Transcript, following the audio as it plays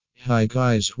Hi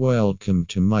guys, welcome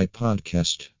to my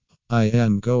podcast. I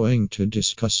am going to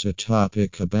discuss a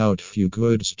topic about few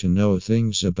goods to know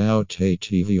things about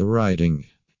ATV riding.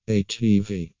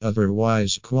 ATV,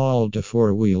 otherwise called a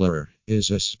four-wheeler,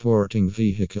 is a sporting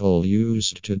vehicle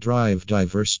used to drive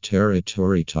diverse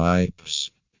territory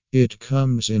types. It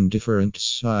comes in different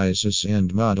sizes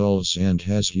and models and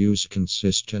has used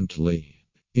consistently.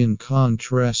 In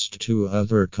contrast to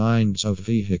other kinds of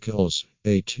vehicles,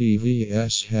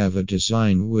 ATVs have a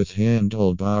design with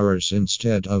handlebars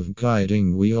instead of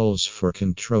guiding wheels for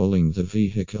controlling the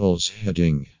vehicle's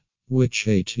heading. Which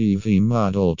ATV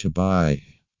model to buy?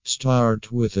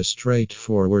 Start with a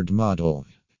straightforward model.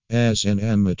 As an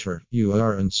amateur, you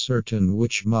are uncertain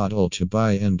which model to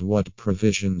buy and what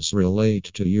provisions relate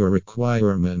to your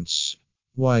requirements.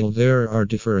 While there are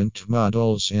different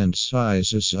models and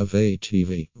sizes of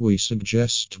ATV, we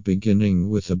suggest beginning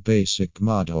with a basic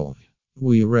model.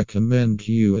 We recommend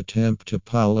you attempt a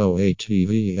Polo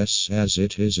ATVs as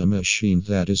it is a machine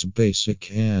that is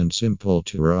basic and simple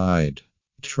to ride.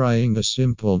 Trying a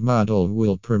simple model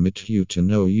will permit you to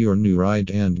know your new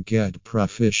ride and get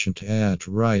proficient at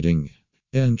riding.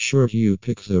 Ensure you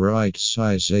pick the right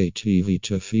size ATV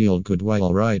to feel good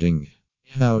while riding.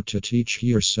 How to teach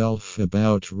yourself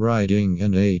about riding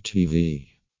an ATV.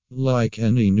 Like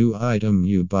any new item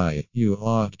you buy, you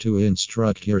ought to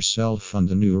instruct yourself on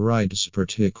the new ride's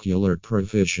particular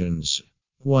provisions.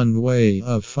 One way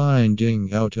of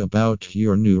finding out about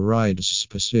your new ride's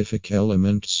specific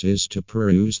elements is to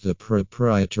peruse the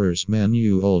proprietor's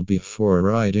manual before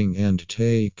riding and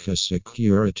take a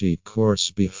security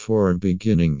course before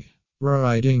beginning.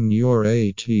 Riding your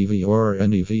ATV or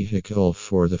any vehicle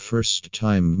for the first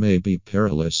time may be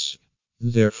perilous.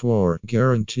 Therefore,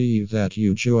 guarantee that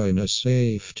you join a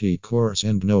safety course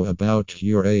and know about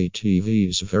your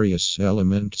ATV's various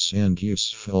elements and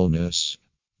usefulness.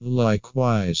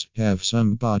 Likewise, have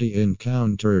somebody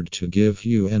encountered to give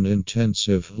you an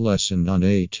intensive lesson on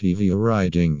ATV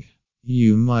riding.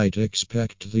 You might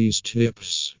expect these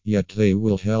tips, yet they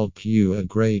will help you a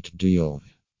great deal.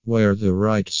 Wear the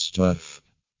right stuff.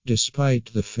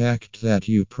 Despite the fact that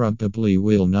you probably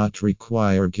will not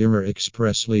require gear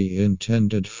expressly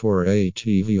intended for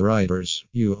ATV riders,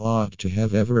 you ought to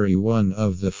have every one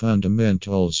of the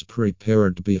fundamentals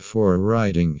prepared before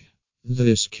riding.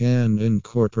 This can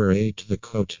incorporate the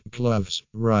coat, gloves,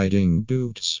 riding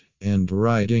boots, and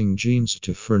riding jeans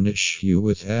to furnish you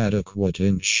with adequate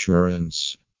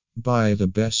insurance. Buy the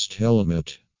best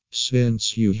helmet.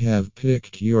 Since you have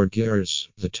picked your gears,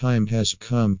 the time has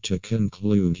come to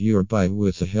conclude your buy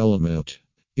with a helmet.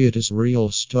 It is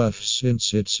real stuff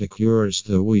since it secures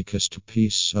the weakest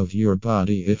piece of your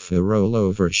body if a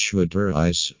rollover should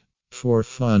arise. For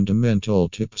fundamental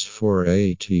tips for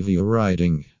ATV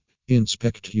riding.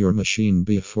 Inspect your machine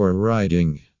before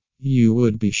riding. You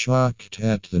would be shocked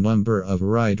at the number of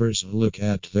riders look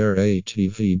at their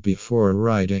ATV before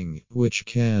riding, which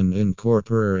can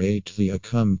incorporate the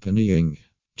accompanying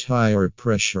tire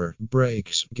pressure,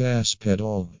 brakes, gas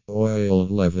pedal, oil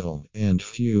level, and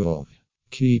fuel.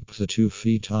 Keep the 2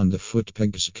 feet on the foot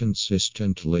pegs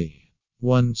consistently.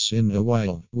 Once in a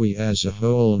while, we as a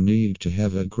whole need to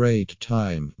have a great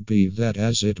time, be that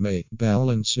as it may.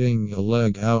 Balancing a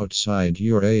leg outside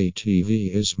your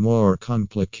ATV is more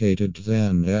complicated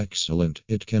than excellent.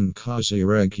 It can cause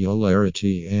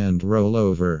irregularity and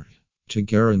rollover. To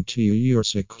guarantee your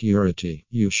security,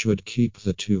 you should keep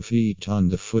the 2 feet on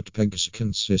the foot pegs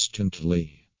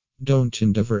consistently. Don't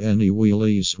endeavor any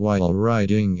wheelies while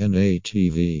riding an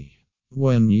ATV.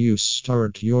 When you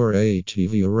start your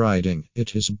ATV riding,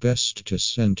 it is best to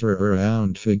center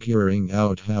around figuring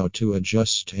out how to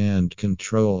adjust and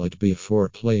control it before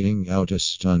playing out a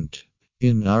stunt.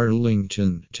 In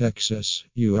Arlington, Texas,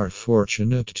 you are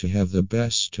fortunate to have the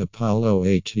best Apollo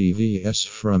ATVs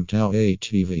from Tao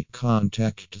ATV.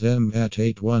 Contact them at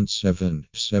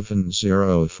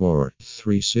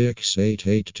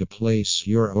 817-704-3688 to place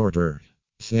your order.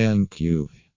 Thank you.